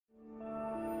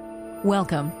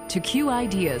Welcome to Q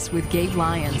Ideas with Gabe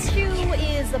Lyons. Q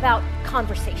is about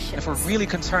conversation. If we're really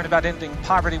concerned about ending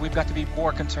poverty, we've got to be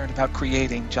more concerned about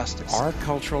creating justice. Our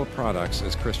cultural products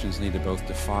as Christians need to both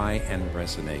defy and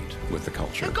resonate with the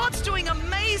culture. And God's doing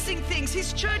amazing things.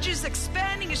 His church is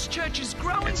expanding. His church is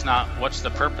growing. It's not what's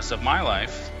the purpose of my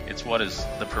life. It's what is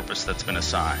the purpose that's been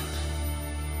assigned.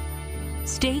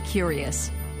 Stay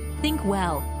curious. Think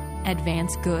well.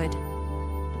 Advance good.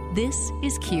 This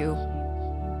is Q.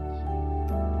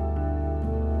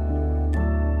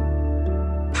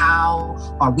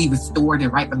 How are we restored in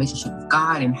right relationship with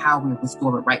God, and how we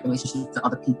restore a right relationship to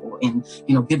other people and,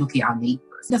 biblically our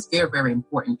neighbors. That's very, very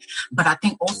important. But I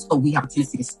think also we have a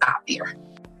tendency to stop there.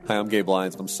 Hi, I'm Gabe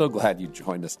Lyons. I'm so glad you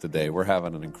joined us today. We're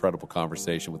having an incredible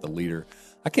conversation with a leader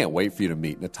I can't wait for you to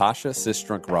meet, Natasha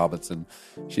Sistrunk Robinson.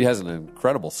 She has an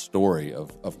incredible story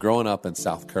of growing up in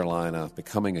South Carolina,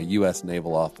 becoming a U.S.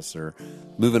 naval officer,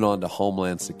 moving on to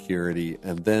Homeland Security,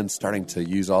 and then starting to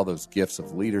use all those gifts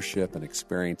of leadership and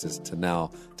experiences to now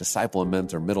disciple and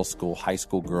mentor middle school, high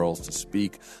school girls to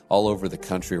speak all over the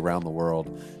country, around the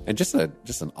world, and just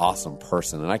an awesome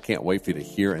person. And I can't wait for you to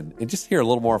hear and just hear a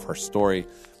little more of her story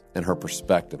and her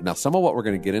perspective. Now, some of what we're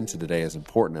going to get into today is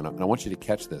important, and I want you to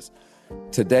catch this.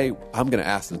 Today, I'm going to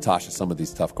ask Natasha some of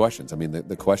these tough questions. I mean,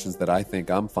 the questions that I think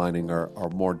I'm finding are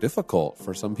more difficult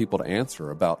for some people to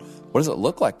answer about what does it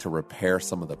look like to repair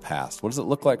some of the past? What does it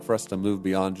look like for us to move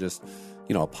beyond just,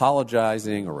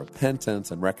 apologizing or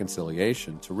repentance and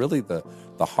reconciliation to really the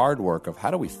hard work of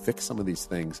how do we fix some of these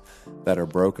things that are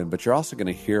broken? But you're also going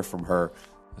to hear from her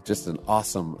just an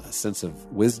awesome sense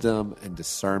of wisdom and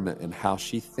discernment and how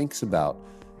she thinks about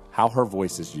how her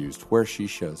voice is used, where she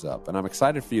shows up. And I'm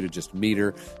excited for you to just meet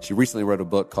her. She recently wrote a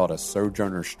book called A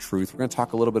Sojourner's Truth. We're going to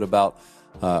talk a little bit about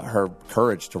her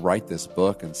courage to write this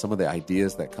book and some of the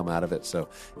ideas that come out of it. So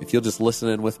if you'll just listen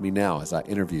in with me now as I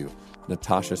interview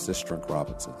Natasha Sistrunk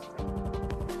Robinson.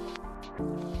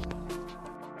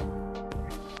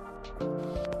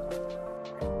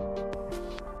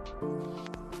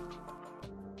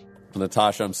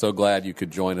 Natasha, I'm so glad you could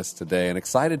join us today and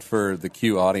excited for the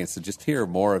Q audience to just hear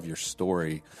more of your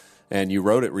story. And you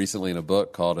wrote it recently in a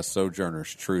book called A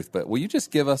Sojourner's Truth. But will you just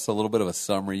give us a little bit of a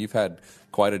summary? You've had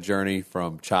quite a journey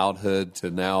from childhood to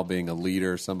now being a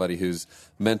leader, somebody who's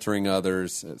mentoring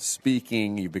others,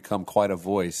 speaking. You've become quite a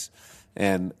voice.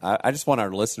 And I just want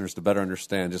our listeners to better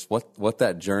understand just what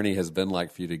that journey has been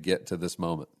like for you to get to this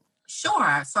moment.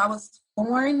 Sure. So I was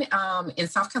born in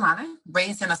South Carolina,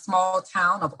 raised in a small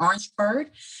town of Orangeburg,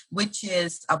 which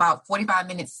is about 45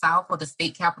 minutes south of the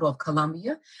state capital of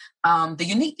Columbia. The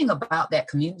unique thing about that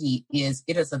community is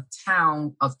it is a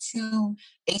town of two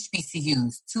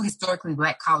HBCUs, two historically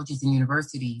Black colleges and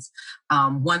universities,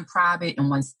 one private and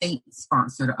one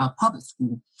state-sponsored public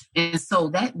school. And so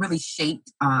that really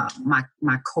shaped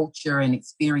my culture and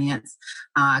experience.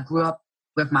 I grew up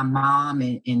with my mom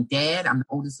and dad. I'm the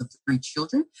oldest of three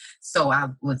children. So I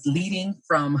was leading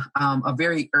from a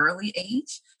very early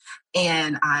age.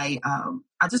 And I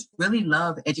just really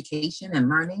love education and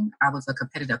learning. I was a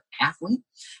competitive athlete.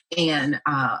 And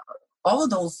all of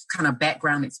those kind of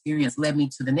background experience led me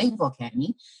to the Naval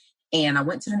Academy. And I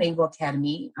went to the Naval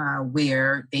Academy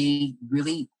where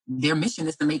their mission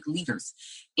is to make leaders.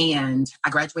 And I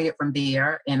graduated from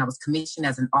there and I was commissioned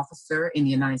as an officer in the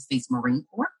United States Marine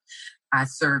Corps. I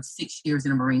served 6 years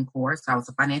in the Marine Corps, so I was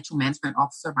a financial management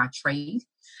officer by trade.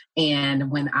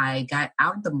 And when I got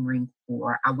out of the Marine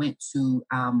Corps, I went to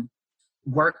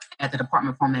work at the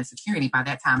Department of Homeland Security. By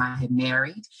that time, I had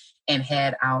married and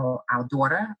had our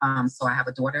daughter. So I have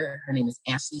a daughter. Her name is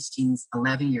Ashley. She's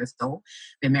 11 years old.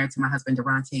 Been married to my husband,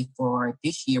 Durante, for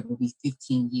this year will be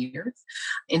 15 years.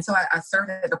 And so I served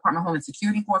at the Department of Homeland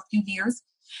Security for a few years.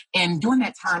 And during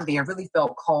that time there, I really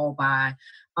felt called by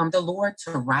the Lord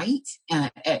to write.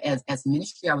 As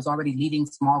ministry, I was already leading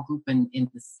small group and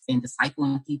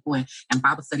discipling people and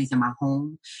Bible studies in my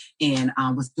home, and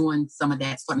was doing some of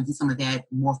that, starting to do some of that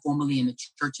more formally in the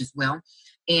church as well.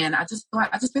 And I just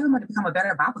really wanted to become a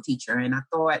better Bible teacher. And I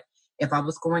thought, if I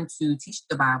was going to teach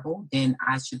the Bible, then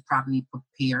I should probably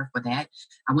prepare for that.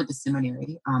 I went to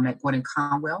seminary at Gordon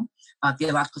Conwell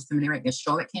Theological Seminary at the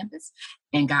Charlotte campus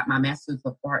and got my Master's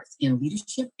of Arts in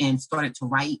Leadership and started to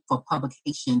write for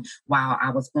publication while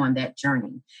I was on that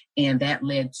journey. And that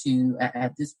led to,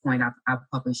 at this point, I've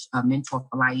published Mentor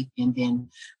for Life, and then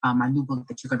my new book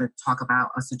that you're going to talk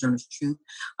about, A Sojourner's Truth.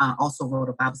 Also wrote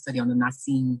a Bible study on the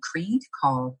Nicene Creed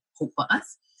called Hope for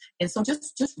Us. And so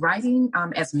just writing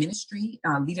as ministry,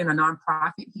 leading a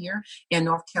nonprofit here in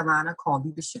North Carolina called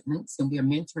Leadership Links. And we are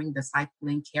mentoring,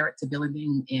 discipling, character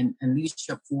building, and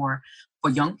leadership for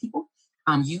young people.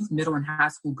 youth, middle, and high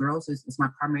school girls is my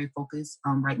primary focus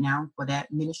right now for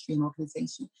that ministry and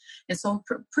organization. And so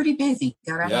pretty busy.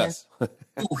 Got our hands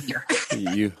full here.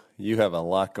 You have a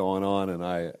lot going on, and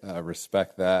I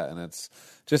respect that. And it's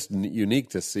just unique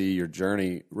to see your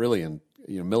journey really in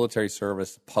military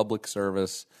service, public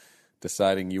service,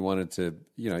 deciding you wanted to,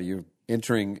 you're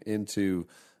entering into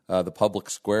the public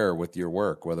square with your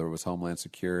work, whether it was Homeland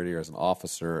Security or as an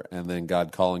officer, and then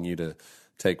God calling you to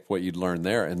take what you'd learned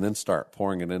there and then start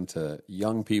pouring it into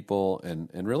young people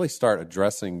and really start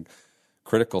addressing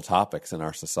critical topics in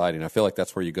our society. And I feel like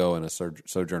that's where you go in a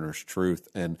Sojourner's Truth.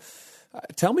 And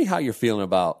tell me how you're feeling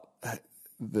about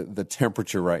the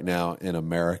temperature right now in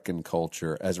American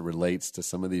culture as it relates to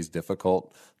some of these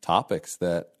difficult topics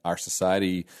that our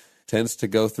society tends to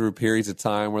go through periods of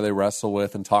time where they wrestle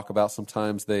with and talk about.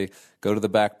 Sometimes they go to the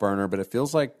back burner, but it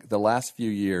feels like the last few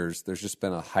years there's just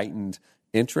been a heightened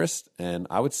interest and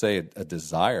I would say a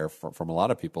desire from a lot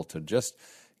of people to just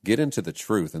get into the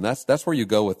truth. And that's where you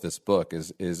go with this book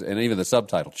is and even the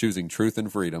subtitle, Choosing Truth and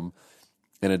Freedom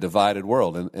in a Divided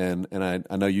World. And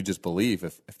I know you just believe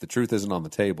if the truth isn't on the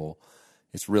table,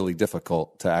 it's really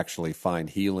difficult to actually find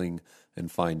healing and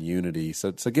find unity.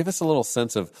 So give us a little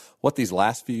sense of what these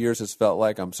last few years has felt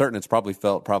like. I'm certain it's probably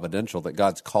felt providential that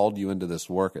God's called you into this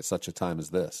work at such a time as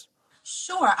this.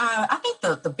 Sure. I think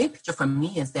the big picture for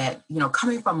me is that,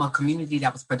 coming from a community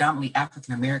that was predominantly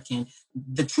African-American,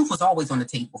 the truth was always on the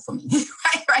table for me,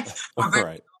 right? From a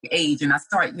very young age. And I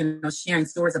started, sharing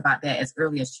stories about that as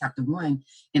early as chapter 1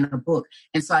 in the book.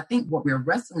 And so I think what we're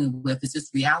wrestling with is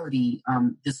this reality,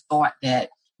 this thought that,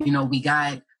 we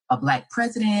got a Black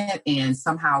president and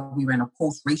somehow we were in a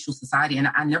post-racial society. And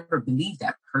I never believed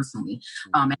that personally.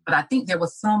 But I think there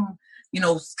was some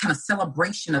kind of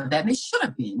celebration of that. And it should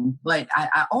have been. But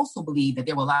I also believe that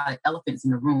there were a lot of elephants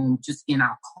in the room just in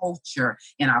our culture,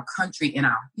 in our country, in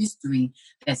our history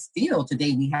that still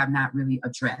today we have not really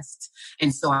addressed.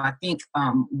 And so I think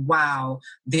while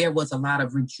there was a lot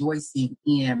of rejoicing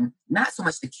in not so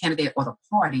much the candidate or the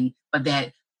party, but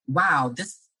that, wow,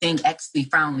 this thing actually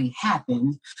finally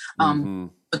happened.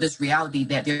 But this reality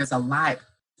that there's a lot,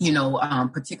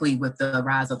 particularly with the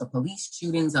rise of the police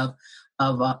shootings of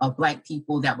Black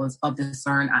people, that was of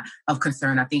concern.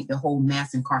 I think the whole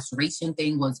mass incarceration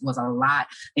thing was a lot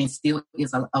and still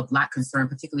is of lot concern,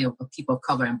 particularly of people of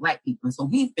color and Black people. And so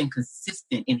we've been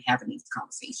consistent in having these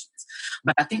conversations.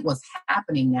 But I think what's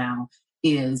happening now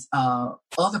is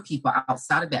other people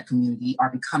outside of that community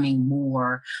are becoming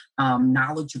more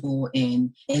knowledgeable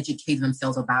and educating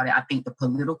themselves about it. I think the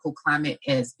political climate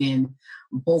has been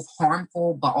both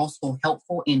harmful but also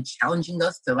helpful in challenging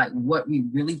us to what we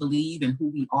really believe and who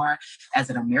we are as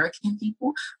an American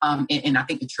people. And I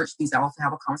think the church needs to also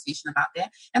have a conversation about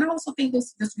that. And I also think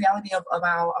this reality of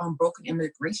our broken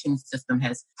immigration system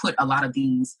has put a lot of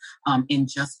these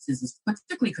injustices,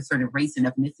 particularly concerning race and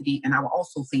ethnicity, and I will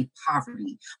also say poverty,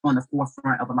 on the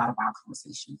forefront of a lot of our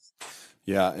conversations.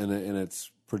 Yeah, and it's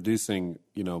producing,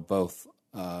 both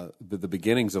the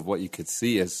beginnings of what you could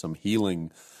see as some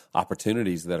healing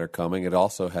opportunities that are coming. It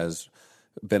also has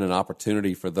been an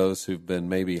opportunity for those who've been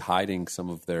maybe hiding some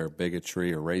of their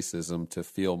bigotry or racism to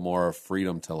feel more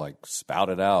freedom to spout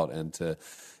it out and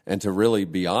to really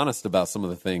be honest about some of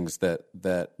the things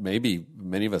that maybe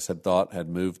many of us had thought had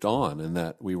moved on and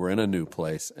that we were in a new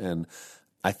place. And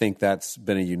I think that's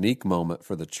been a unique moment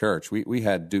for the church. We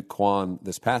had Duke Kwon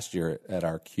this past year at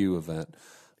our Q event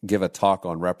give a talk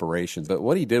on reparations. But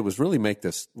what he did was really make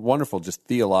this wonderful, just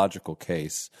theological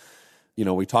case.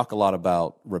 We talk a lot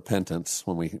about repentance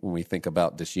when we think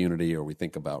about disunity or we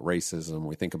think about racism,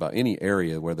 we think about any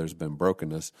area where there's been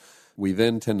brokenness. We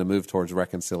then tend to move towards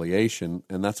reconciliation,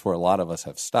 and that's where a lot of us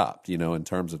have stopped, in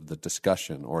terms of the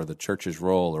discussion or the church's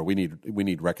role, or we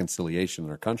need reconciliation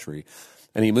in our country.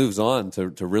 And he moves on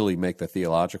to really make the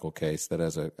theological case that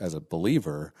as a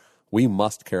believer, we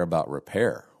must care about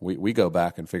repair. We go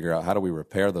back and figure out how do we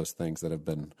repair those things that have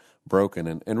been broken,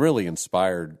 and really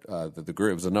inspired the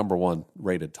group. It was the number 1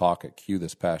 rated talk at Q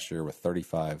this past year with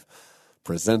 35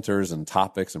 presenters and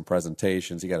topics and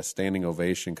presentations. He got a standing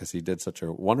ovation because he did such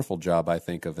a wonderful job, I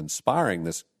think, of inspiring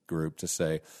this group to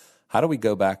say, how do we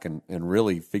go back and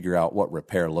really figure out what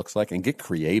repair looks like and get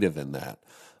creative in that?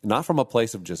 Not from a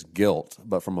place of just guilt,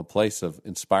 but from a place of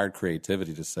inspired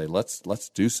creativity to say, let's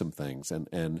do some things,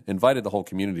 and invited the whole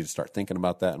community to start thinking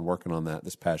about that and working on that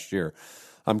this past year.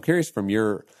 I'm curious from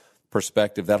your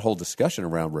perspective, that whole discussion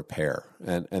around repair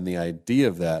and the idea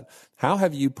of that. How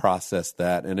have you processed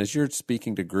that? And as you're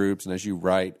speaking to groups and as you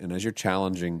write and as you're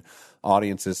challenging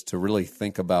audiences to really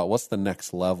think about what's the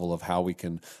next level of how we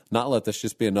can not let this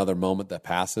just be another moment that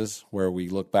passes where we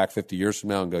look back 50 years from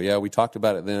now and go, yeah, we talked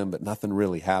about it then, but nothing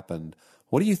really happened.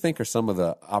 What do you think are some of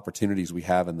the opportunities we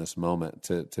have in this moment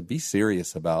to be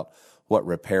serious about what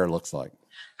repair looks like?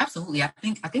 Absolutely. I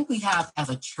think we have, as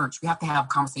a church, we have to have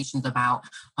conversations about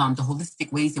the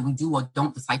holistic ways that we do or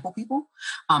don't disciple people.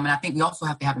 And I think we also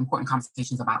have to have important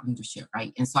conversations about leadership,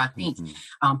 right? And so I think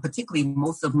particularly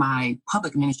most of my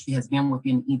public ministry has been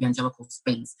within evangelical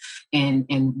space. And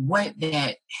what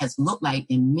that has looked like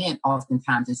and meant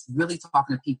oftentimes is really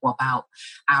talking to people about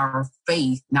our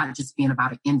faith, not just being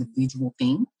about an individual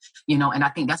thing, and I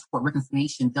think that's what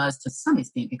reconciliation does to some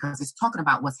extent, because it's talking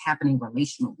about what's happening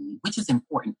relationally, which is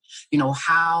important.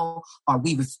 How are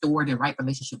we restored in right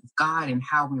relationship with God, and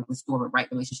how we're restored in right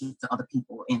relationship to other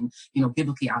people and,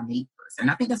 biblically our neighbors.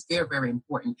 And I think that's very, very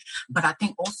important. But I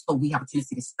think also we have a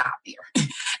tendency to stop there.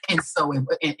 And so,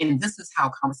 and this is how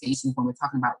conversations, when we're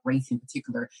talking about race in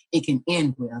particular, it can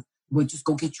end with, we'll just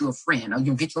go get you a friend, or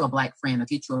you'll get you a Black friend, or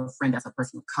get you a friend that's a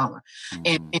person of color.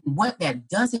 And what that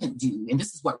doesn't do, and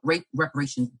this is what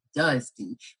reparations does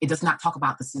do, it does not talk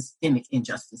about the systemic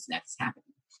injustice that's happening.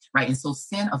 Right. And so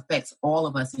sin affects all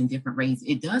of us in different ways.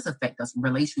 It does affect us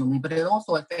relationally, but it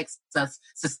also affects us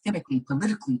systemically,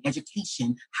 politically,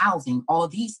 education, housing, all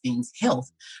of these things,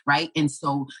 health. Right. And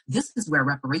so this is where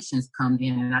reparations come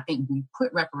in. And I think we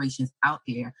put reparations out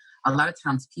there. A lot of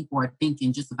times people are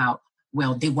thinking just about,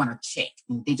 well, they want a check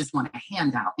and they just want a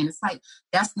handout. And it's like,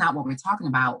 that's not what we're talking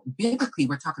about. Biblically,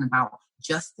 we're talking about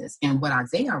justice. And what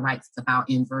Isaiah writes about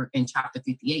in chapter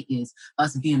 58 is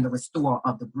us being the restorer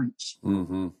of the breach.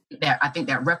 That I think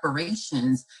that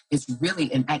reparations is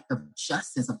really an act of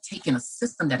justice, of taking a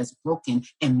system that is broken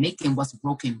and making what's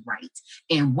broken right.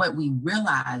 And what we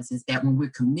realize is that when we're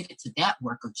committed to that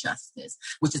work of justice,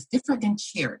 which is different than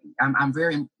charity, I'm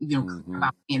very,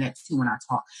 about in that too when I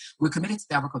talk. We're committed to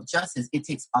that work of justice. It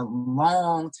takes a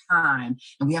long time,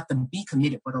 and we have to be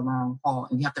committed for the long haul.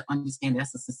 And we have to understand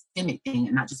that's a systemic thing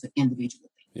and not just an individual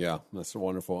thing. Yeah, that's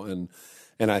wonderful. And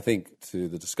I think to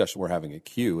the discussion we're having at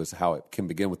Q is how it can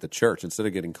begin with the church. Instead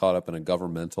of getting caught up in a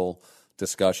governmental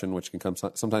discussion, which can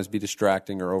sometimes be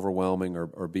distracting or overwhelming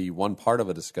or be one part of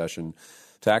a discussion,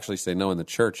 to actually say, no, in the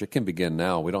church, it can begin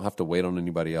now. We don't have to wait on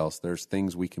anybody else. There's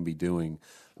things we can be doing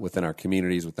within our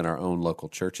communities, within our own local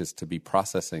churches, to be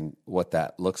processing what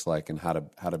that looks like and how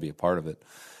to be a part of it.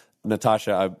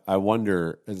 Natasha, I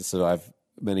wonder, so I've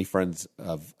many friends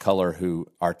of color who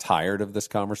are tired of this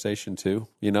conversation too,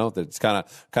 that it's kind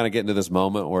of getting to this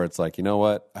moment where it's like, you know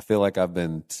what, I feel like I've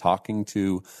been talking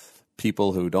to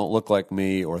people who don't look like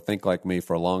me or think like me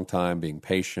for a long time, being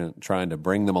patient, trying to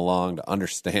bring them along to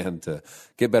understand, to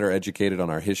get better educated on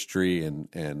our history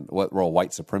and what role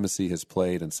white supremacy has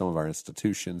played in some of our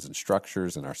institutions and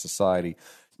structures in our society.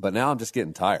 But now I'm just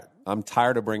getting tired. I'm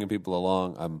tired of bringing people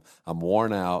along. I'm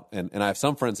worn out. And I have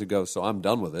some friends who go, so I'm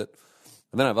done with it.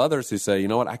 And then I have others who say, you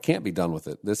know what, I can't be done with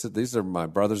it. These are my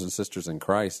brothers and sisters in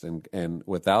Christ. And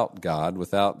without God,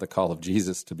 without the call of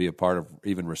Jesus to be a part of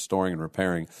even restoring and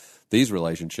repairing these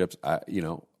relationships,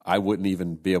 I wouldn't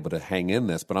even be able to hang in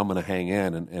this, but I'm going to hang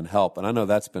in and help. And I know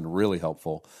that's been really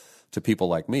helpful to people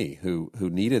like me who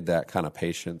needed that kind of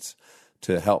patience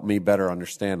to help me better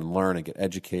understand and learn and get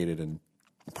educated and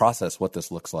process what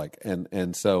this looks like.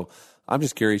 And so I'm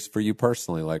just curious for you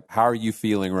personally, like, how are you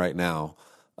feeling right now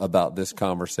about this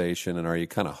conversation, and are you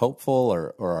kind of hopeful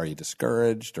or are you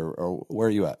discouraged or where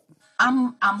are you at?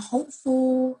 I'm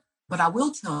hopeful, but I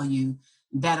will tell you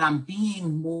that I'm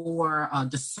being more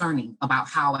discerning about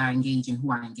how I engage and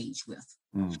who I engage with.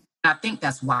 I think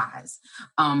that's wise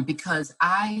because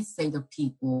I say to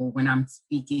people when I'm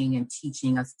speaking and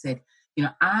teaching, I said,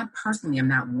 I personally am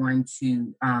not one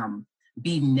to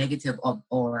be negative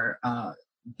or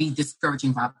be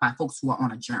discouraging by folks who are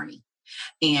on a journey.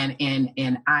 And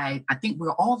I think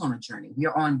we're all on a journey. We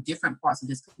are on different parts of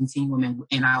this continuum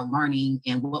and our learning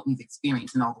and what we've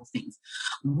experienced and all those things.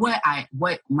 What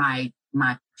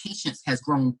my patience has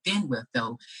grown thin with,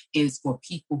 though, is for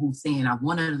people who saying, I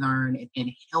want to learn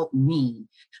and help me,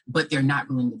 but they're not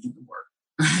willing to do the work.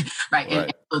 Right.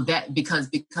 And so that because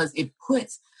it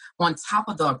puts on top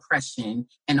of the oppression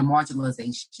and the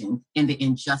marginalization and the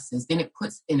injustice, then it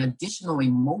puts an additional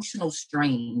emotional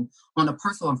strain on a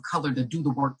person of color to do the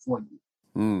work for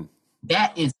you.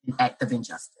 That is an act of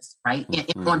injustice, right?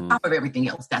 And on top of everything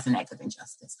else, that's an act of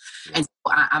injustice. And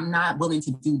so I'm not willing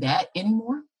to do that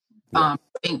anymore. I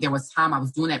think there was time I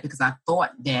was doing that because I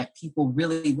thought that people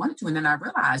really wanted to. And then I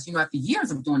realized, after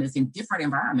years of doing this in different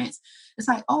environments, it's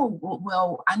like, oh,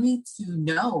 well, I need to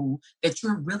know that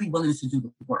you're really willing to do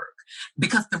the work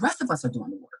because the rest of us are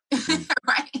doing the work,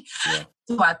 right? Yeah.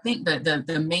 So I think that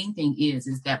the main thing is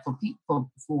that for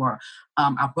people, for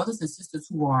our brothers and sisters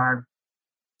who are,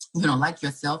 like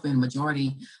yourself in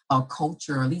majority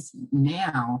culture, at least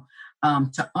now,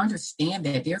 to understand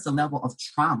that there's a level of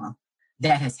trauma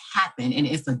that has happened, and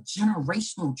it's a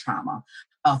generational trauma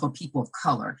for people of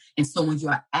color. And so when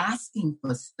you're asking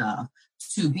for stuff,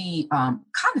 to be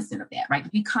cognizant of that, right? To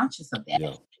be conscious of that.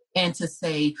 Yeah. And to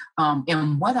say,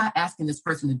 and what I'm asking this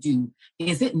person to do,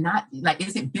 is it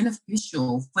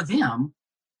beneficial for them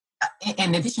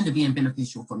in addition to being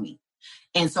beneficial for me?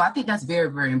 And so I think that's very,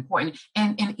 very important.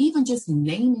 And even just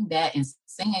naming that and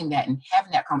saying that and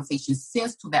having that conversation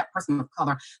says to that person of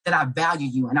color that I value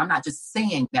you. And I'm not just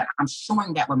saying that, I'm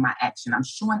showing that with my action. I'm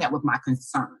showing that with my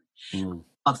concern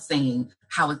of saying,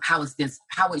 how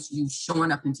is you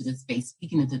showing up into this space,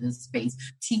 speaking into this space,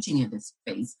 teaching in this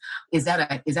space? Is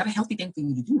that a healthy thing for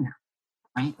you to do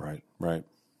now? Right.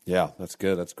 Yeah, that's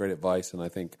good. That's great advice. And I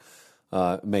think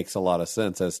makes a lot of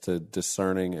sense as to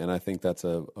discerning, and I think that's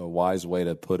a wise way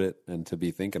to put it and to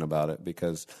be thinking about it,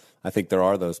 because I think there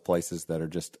are those places that are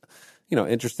just,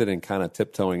 interested in kind of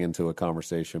tiptoeing into a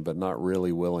conversation, but not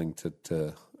really willing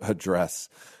to address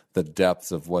the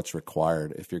depths of what's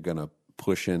required if you're going to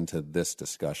push into this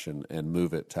discussion and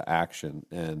move it to action.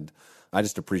 And I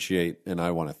just appreciate, and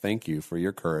I want to thank you for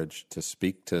your courage to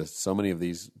speak to so many of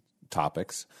these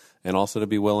topics, and also to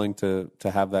be willing to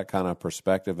have that kind of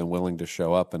perspective and willing to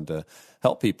show up and to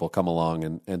help people come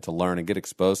along and to learn and get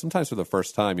exposed, sometimes for the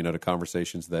first time, to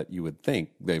conversations that you would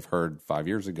think they've heard 5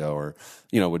 years ago or,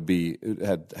 would be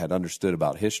had understood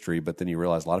about history, but then you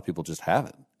realize a lot of people just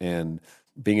haven't. And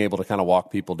being able to kind of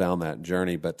walk people down that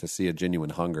journey, but to see a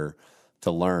genuine hunger to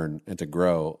learn and to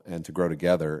grow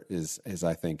together is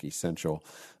I think essential.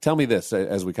 Tell me this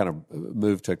as we kind of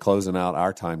move to closing out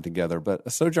our time together, but A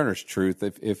Sojourner's Truth,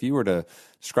 if you were to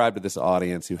describe to this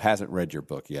audience who hasn't read your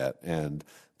book yet, and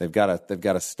they've got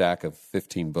a stack of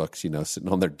 15 books, sitting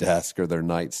on their desk or their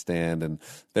nightstand, and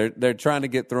they're trying to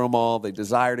get through them all. They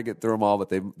desire to get through them all, but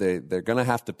they're going to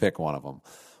have to pick one of them.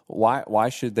 Why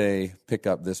should they pick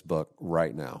up this book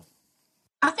right now?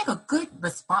 I think a good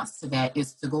response to that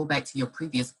is to go back to your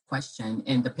previous question,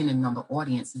 and depending on the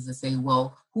audience, is to say,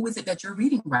 well, who is it that you're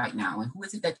reading right now? And who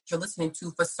is it that you're listening to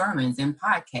for sermons and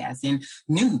podcasts and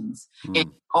news?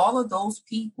 And all of those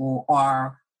people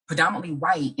are predominantly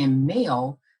white and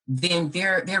male, then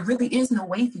there really is no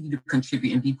way for you to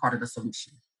contribute and be part of the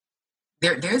solution.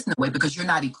 There's no way, because you're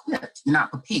not equipped, you're not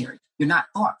prepared, you're not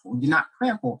thoughtful, you're not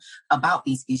prayerful about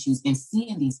these issues and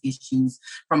seeing these issues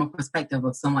from a perspective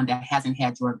of someone that hasn't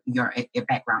had your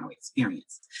background or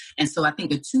experience. And so I think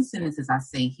the two sentences I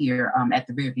say here at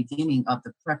the very beginning of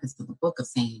the preface of the book of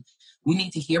saying, we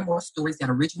need to hear more stories that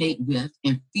originate with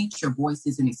and feature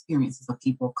voices and experiences of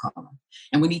people of color.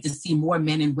 And we need to see more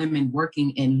men and women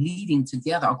working and leading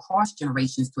together across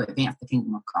generations to advance the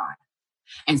kingdom of God.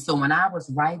 And so when I was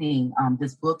writing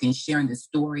this book and sharing this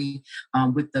story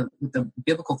with the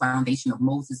biblical foundation of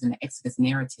Moses and the Exodus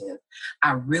narrative,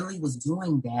 I really was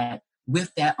doing that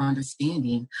with that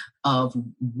understanding of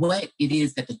what it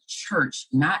is that the church,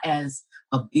 not as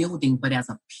a building, but as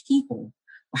a people,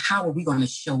 how are we going to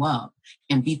show up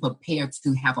and be prepared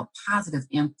to have a positive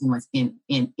influence and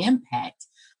impact,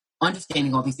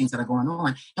 understanding all these things that are going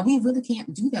on. And we really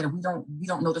can't do that if we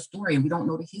don't know the story, and we don't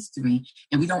know the history,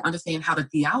 and we don't understand how the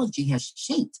theology has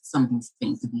shaped some of these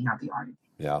things to be how they are today.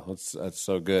 Yeah, that's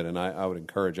so good. And I would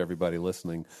encourage everybody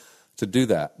listening to do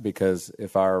that, because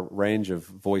if our range of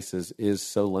voices is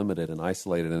so limited and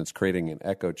isolated and it's creating an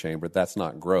echo chamber, that's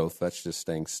not growth. That's just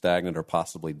staying stagnant or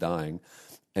possibly dying.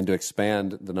 And to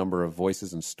expand the number of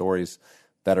voices and stories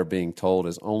that are being told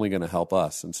is only going to help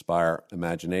us inspire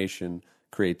imagination,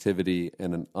 creativity,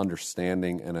 and an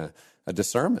understanding and a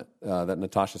discernment that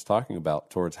Natasha's talking about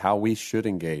towards how we should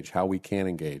engage, how we can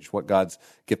engage, what God's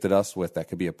gifted us with that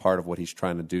could be a part of what he's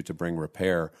trying to do to bring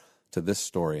repair to this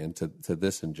story and to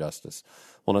this injustice.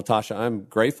 Well, Natasha, I'm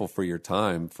grateful for your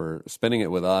time, for spending it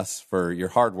with us, for your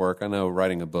hard work. I know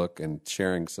writing a book and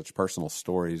sharing such personal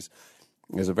stories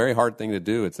is a very hard thing to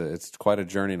do. It's quite a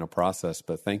journey and a process,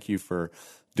 but thank you for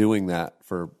doing that,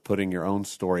 for putting your own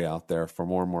story out there for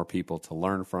more and more people to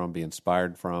learn from, be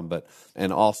inspired from,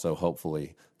 and also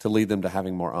hopefully to lead them to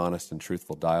having more honest and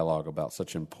truthful dialogue about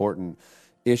such important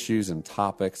issues and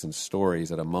topics and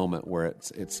stories at a moment where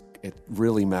it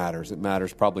really matters. It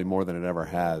matters probably more than it ever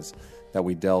has that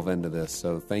we delve into this.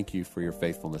 So thank you for your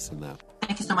faithfulness in that.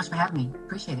 Thank you so much for having me.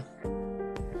 Appreciate it.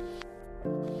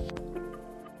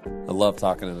 I love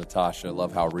talking to Natasha. I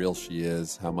love how real she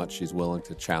is, how much she's willing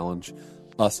to challenge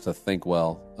us to think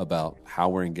well about how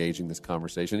we're engaging this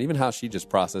conversation, even how she just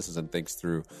processes and thinks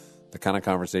through the kind of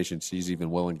conversation she's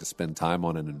even willing to spend time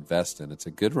on and invest in. It's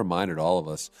a good reminder to all of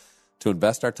us to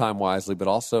invest our time wisely, but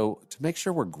also to make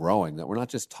sure we're growing, that we're not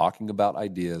just talking about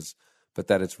ideas, but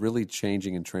that it's really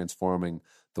changing and transforming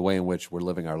the way in which we're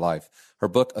living our life. Her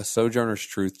book, A Sojourner's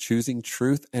Truth, Choosing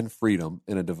Truth and Freedom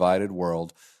in a Divided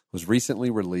World, was recently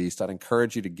released. I'd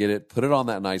encourage you to get it, put it on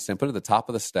that nightstand, put it at the top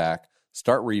of the stack,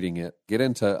 start reading it, get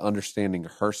into understanding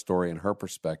her story and her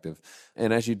perspective.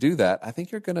 And as you do that, I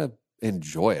think you're going to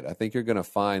enjoy it. I think you're going to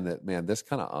find that, man, this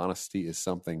kind of honesty is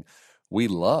something we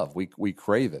love. We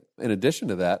crave it. In addition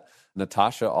to that,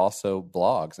 Natasha also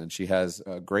blogs, and she has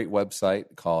a great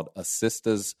website called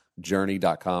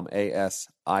asistasjourney.com,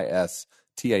 ASISTAS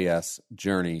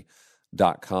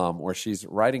journey.com, where she's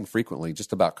writing frequently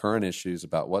just about current issues,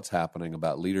 about what's happening,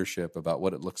 about leadership, about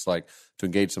what it looks like to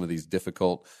engage some of these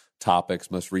difficult topics.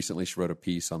 Most recently, she wrote a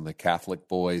piece on the Catholic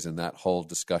boys and that whole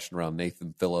discussion around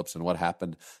Nathan Phillips and what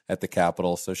happened at the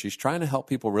Capitol. So she's trying to help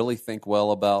people really think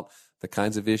well about the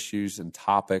kinds of issues and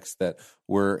topics that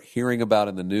we're hearing about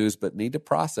in the news, but need to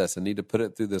process and need to put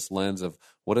it through this lens of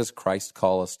what does Christ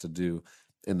call us to do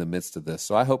in the midst of this.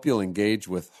 So I hope you'll engage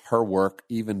with her work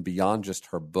even beyond just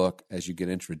her book as you get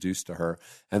introduced to her.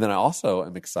 And then I also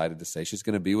am excited to say she's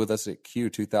going to be with us at Q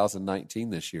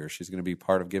 2019 this year. She's going to be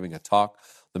part of giving a talk,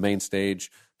 the main stage,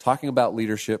 talking about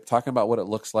leadership, talking about what it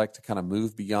looks like to kind of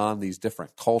move beyond these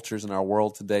different cultures in our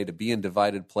world today, to be in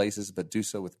divided places, but do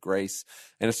so with grace.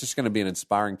 And it's just going to be an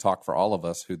inspiring talk for all of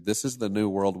us who this is the new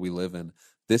world we live in.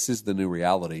 This is the new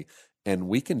reality. And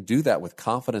we can do that with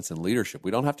confidence and leadership.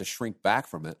 We don't have to shrink back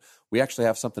from it. We actually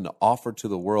have something to offer to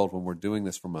the world when we're doing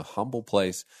this from a humble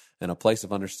place and a place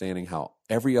of understanding how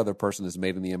every other person is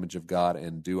made in the image of God,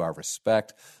 and do our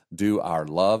respect, do our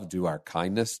love, do our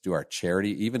kindness, do our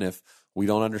charity, even if we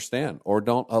don't understand or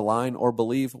don't align or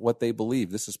believe what they believe.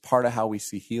 This is part of how we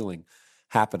see healing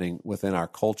happening within our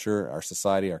culture, our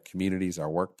society, our communities, our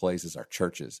workplaces, our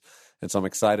churches. And so I'm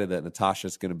excited that Natasha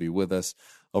is going to be with us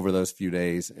over those few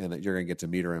days and that you're going to get to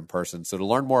meet her in person. So to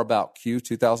learn more about Q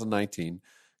 2019,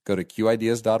 go to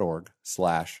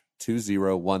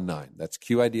qideas.org/2019. That's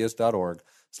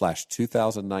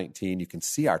qideas.org/2019. You can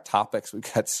see our topics.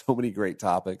 We've got so many great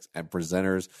topics and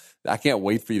presenters. I can't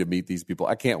wait for you to meet these people.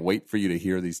 I can't wait for you to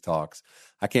hear these talks.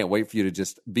 I can't wait for you to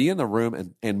just be in the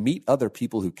room and meet other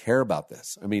people who care about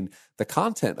this. I mean, the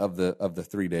content of the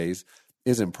 3 days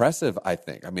is impressive, I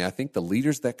think. I mean, I think the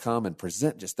leaders that come and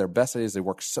present just their best ideas, they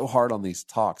work so hard on these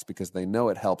talks because they know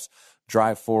it helps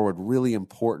drive forward really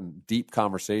important, deep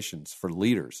conversations for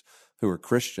leaders who are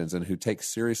Christians and who take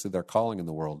seriously their calling in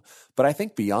the world. But I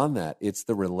think beyond that, it's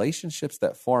the relationships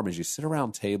that form as you sit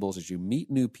around tables, as you meet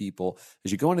new people,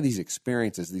 as you go into these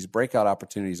experiences, these breakout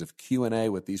opportunities of Q&A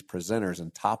with these presenters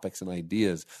and topics and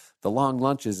ideas, the long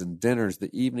lunches and dinners, the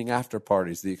evening after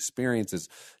parties, the experiences.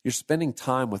 You're spending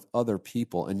time with other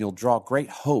people, and you'll draw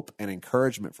great hope and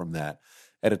encouragement from that.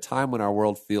 At a time when our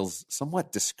world feels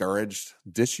somewhat discouraged,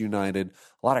 disunited,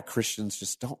 a lot of Christians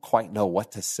just don't quite know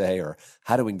what to say or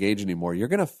how to engage anymore, you're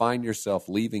going to find yourself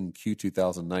leaving Q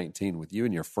 2019 with you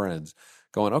and your friends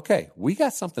going, okay, we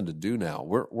got something to do now.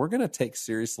 We're going to take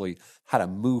seriously how to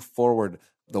move forward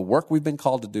the work we've been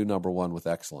called to do, number one, with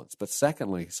excellence. But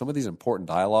secondly, some of these important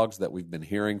dialogues that we've been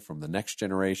hearing from the next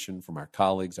generation, from our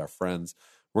colleagues, our friends,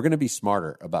 we're going to be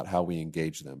smarter about how we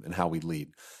engage them and how we lead.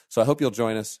 So I hope you'll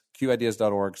join us,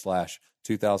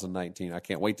 qideas.org/2019. I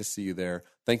can't wait to see you there.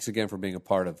 Thanks again for being a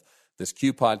part of this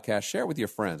Q podcast. Share it with your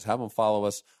friends. Have them follow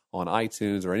us on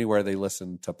iTunes or anywhere they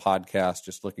listen to podcasts,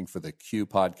 just looking for the Q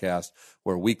podcast,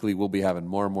 where weekly we'll be having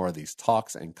more and more of these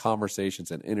talks and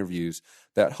conversations and interviews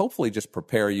that hopefully just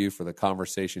prepare you for the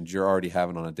conversations you're already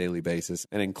having on a daily basis.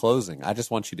 And in closing, I just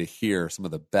want you to hear some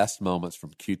of the best moments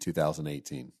from Q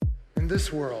 2018. In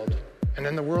this world, and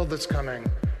in the world that's coming,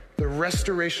 the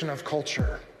restoration of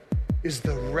culture is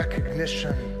the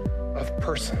recognition of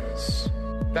persons.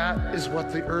 That is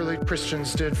what the early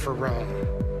Christians did for Rome.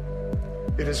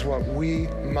 It is what we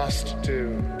must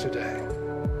do today.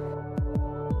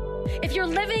 If you're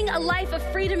living a life of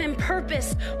freedom and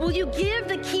purpose, will you give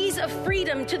the keys of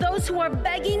freedom to those who are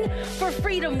begging for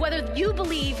freedom, whether you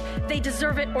believe they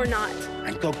deserve it or not?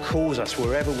 And God calls us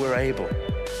wherever we're able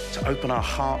to open our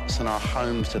hearts and our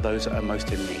homes to those that are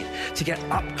most in need, to get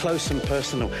up close and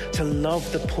personal, to love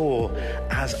the poor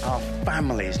as our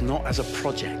families, not as a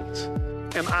project.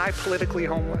 Am I politically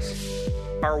homeless?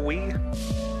 Are we?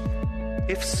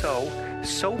 If so,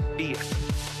 so be it.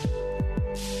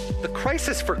 The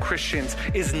crisis for Christians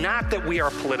is not that we are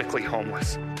politically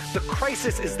homeless. The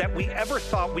crisis is that we ever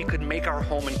thought we could make our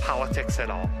home in politics at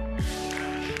all.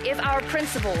 If our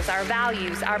principles, our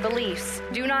values, our beliefs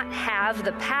do not have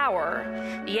the power,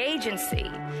 the agency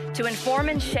to inform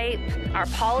and shape our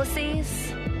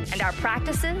policies and our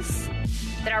practices,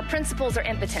 then our principles are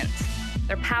impotent.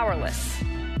 They're powerless,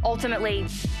 ultimately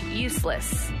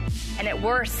useless, and at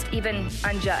worst, even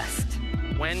unjust.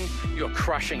 When you're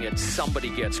crushing it, somebody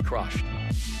gets crushed.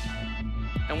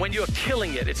 And when you're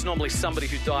killing it, it's normally somebody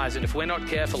who dies. And if we're not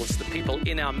careful, it's the people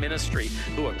in our ministry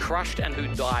who are crushed and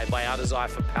who die by our desire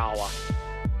for power.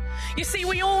 You see,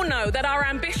 we all know that our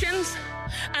ambitions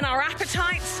and our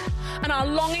appetites and our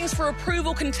longings for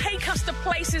approval can take us to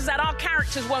places that our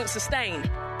characters won't sustain.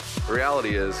 The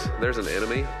reality is, there's an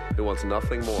enemy who wants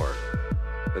nothing more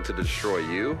than to destroy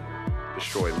you,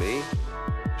 destroy me,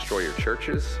 destroy your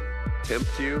churches,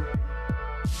 tempt you.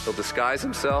 He'll disguise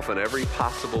himself in every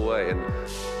possible way. And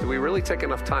do we really take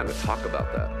enough time to talk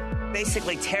about that?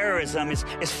 Basically, terrorism is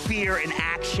fear in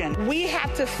action. We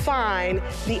have to find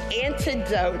the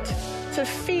antidote to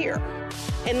fear.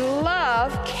 And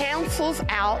love cancels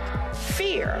out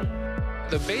fear.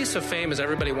 The base of fame is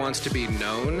everybody wants to be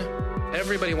known.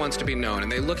 Everybody wants to be known.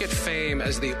 And they look at fame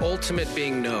as the ultimate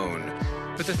being known.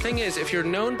 But the thing is, if you're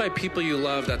known by people you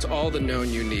love, that's all the known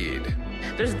you need.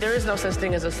 There is no such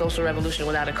thing as a social revolution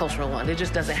without a cultural one. It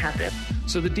just doesn't happen.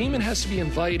 So the demon has to be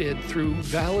invited through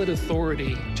valid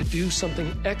authority to do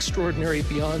something extraordinary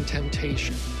beyond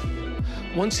temptation.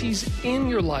 Once he's in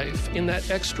your life in that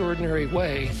extraordinary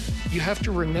way, you have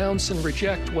to renounce and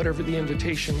reject whatever the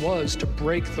invitation was to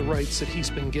break the rights that he's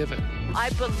been given. I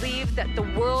believe that the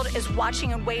world is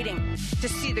watching and waiting to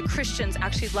see the Christians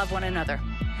actually love one another.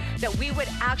 That we would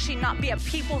actually not be a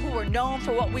people who were known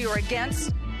for what we were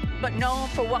against, but known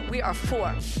for what we are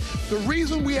for. The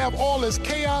reason we have all this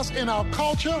chaos in our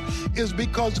culture is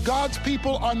because God's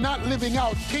people are not living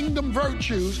out kingdom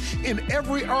virtues in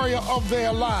every area of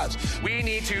their lives. We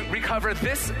need to recover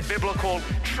this biblical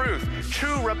truth.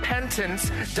 True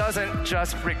repentance doesn't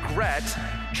just regret.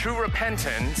 True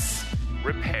repentance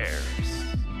repairs.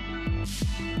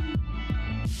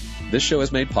 This show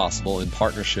is made possible in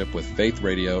partnership with Faith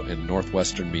Radio and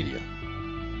Northwestern Media.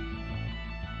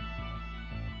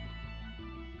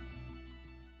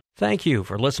 Thank you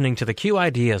for listening to the Q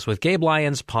Ideas with Gabe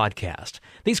Lyons podcast.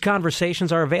 These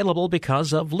conversations are available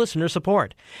because of listener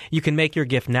support. You can make your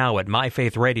gift now at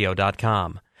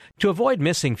myfaithradio.com. To avoid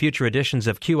missing future editions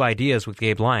of Q Ideas with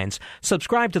Gabe Lyons,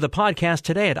 subscribe to the podcast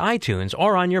today at iTunes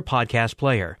or on your podcast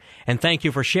player. And thank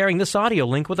you for sharing this audio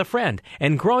link with a friend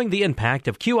and growing the impact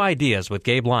of Q Ideas with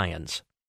Gabe Lyons.